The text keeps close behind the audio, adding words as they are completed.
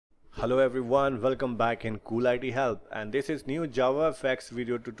Hello everyone, welcome back in Cool IT Help, and this is new JavaFX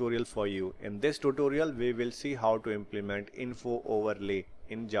video tutorial for you. In this tutorial we will see how to implement info overlay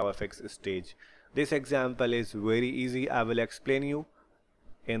in JavaFX stage. This example is very easy. I will explain you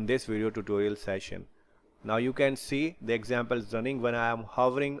in this video tutorial session. Now you can see the example is running when I am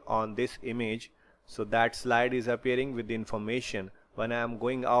hovering on this image, so that slide is appearing with the information. When I am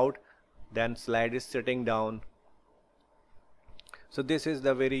going out, then slide is sitting down. So this is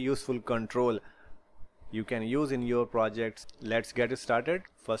the very useful control you can use in your projects. Let's get started.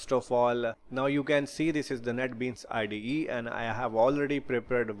 First of all, now you can see this is the NetBeans IDE, and I have already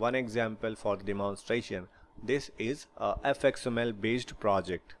prepared one example for the demonstration. This is a Fxml based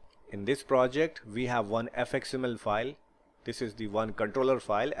project. In this project we have one Fxml file. This is the one controller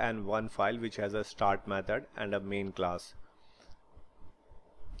file and one file which has a start method and a main class.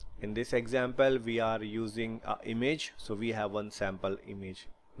 In this example we are using an image, so we have one sample image.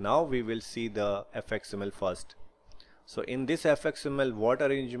 Now we will see the Fxml first. So in this Fxml, what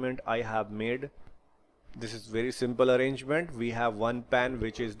arrangement I have made? This is very simple arrangement. We have one pan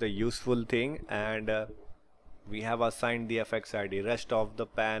which is the useful thing, and we have assigned the fx id. Rest of the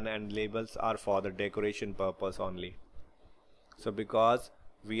pan and labels are for the decoration purpose only. So because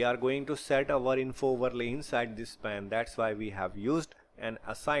we are going to set our info overlay inside this pan, that's why we have used and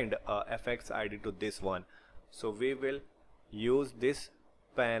assigned a fx id to this one. So we will use this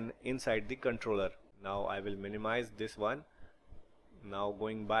pan inside the controller. Now I will minimize this one. Now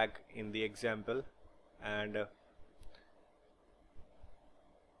going back in the example, and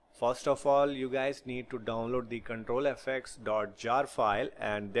first of all you guys need to download the controlfx.jar file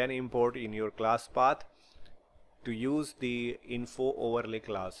and then import in your class path to use the info overlay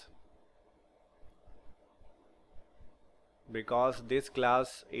class, because this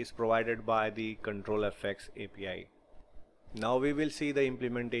class is provided by the controlfx API. Now we will see the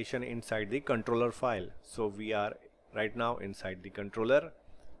implementation inside the controller file. So we are right now inside the controller.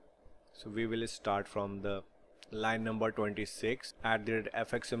 So we will start from the line number 26, add the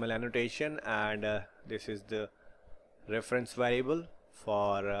Fxml annotation, and this is the reference variable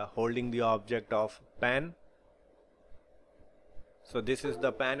for holding the object of pan. So this is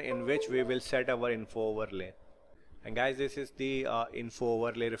the pan in which we will set our info overlay. And guys, this is the info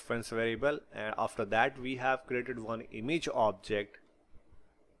overlay reference variable, and after that we have created one image object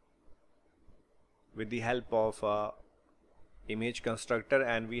with the help of image constructor,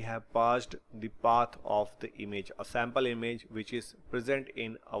 and we have passed the path of the image, a sample image which is present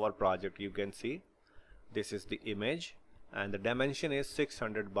in our project. You can see this is the image and the dimension is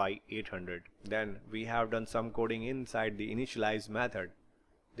 600 by 800. Then we have done some coding inside the initialize method.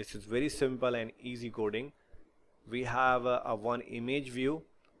 This is very simple and easy coding. We have a one image view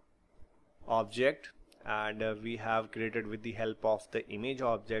object, and we have created with the help of the image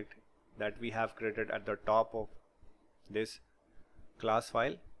object that we have created at the top of this class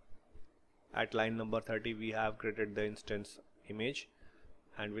file. At line number 30 we have created the instance image,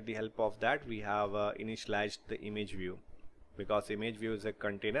 and with the help of that we have initialized the image view, because image view is a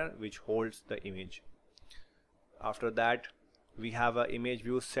container which holds the image. After that we have a image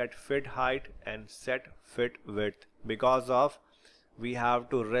view set fit height and set fit width, because of we have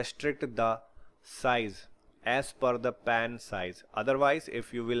to restrict the size as per the pan size. Otherwise,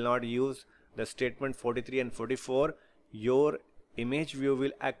 if you will not use the statement 43 and 44, your image view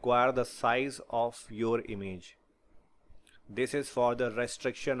will acquire the size of your image. This is for the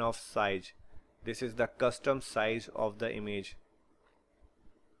restriction of size. This is the custom size of the image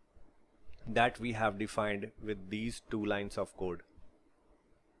that we have defined with these two lines of code.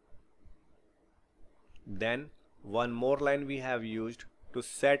 Then one more line we have used to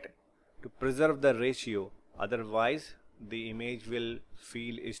preserve the ratio, otherwise the image will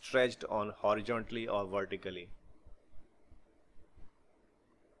feel stretched on horizontally or vertically.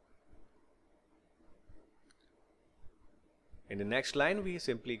 In the next line we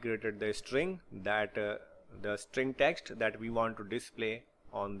simply created the string, that the string text that we want to display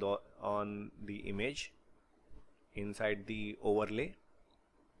on the image inside the overlay.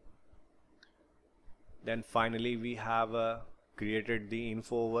 Then finally we have created the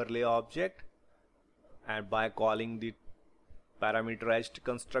info overlay object, and by calling the parameterized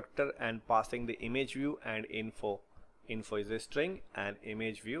constructor and passing the image view and info is a string and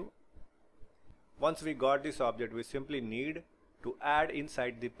image view. Once we got this object, we simply need to add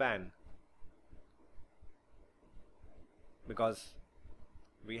inside the pan, because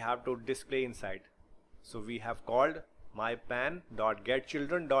we have to display inside. So we have called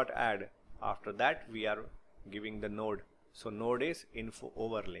mypan.getChildren.add. After that we are giving the node. So node is info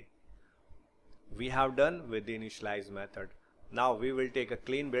overlay. We have done with the initialize method. Now we will take a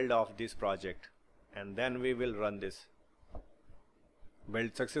clean build of this project and then we will run this.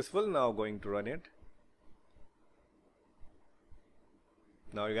 Build successful. Now going to run it.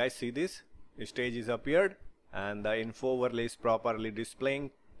 Now you guys see this stage is appeared and the info overlay is properly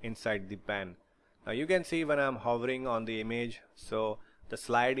displaying inside the pane. Now you can see when I'm hovering on the image, so the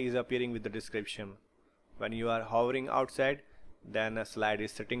slide is appearing with the description. When you are hovering outside, then a slide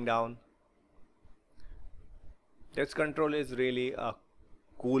is sitting down. This control is really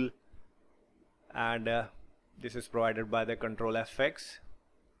cool, and this is provided by the ControlFX.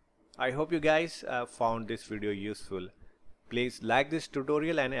 I hope you guys found this video useful. Please like this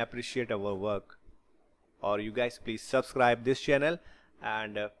tutorial and appreciate our work. Or you guys please subscribe this channel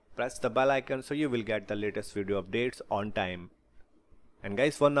and press the bell icon so you will get the latest video updates on time. And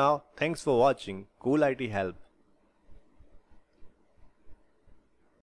guys, for now, thanks for watching Cool IT Help.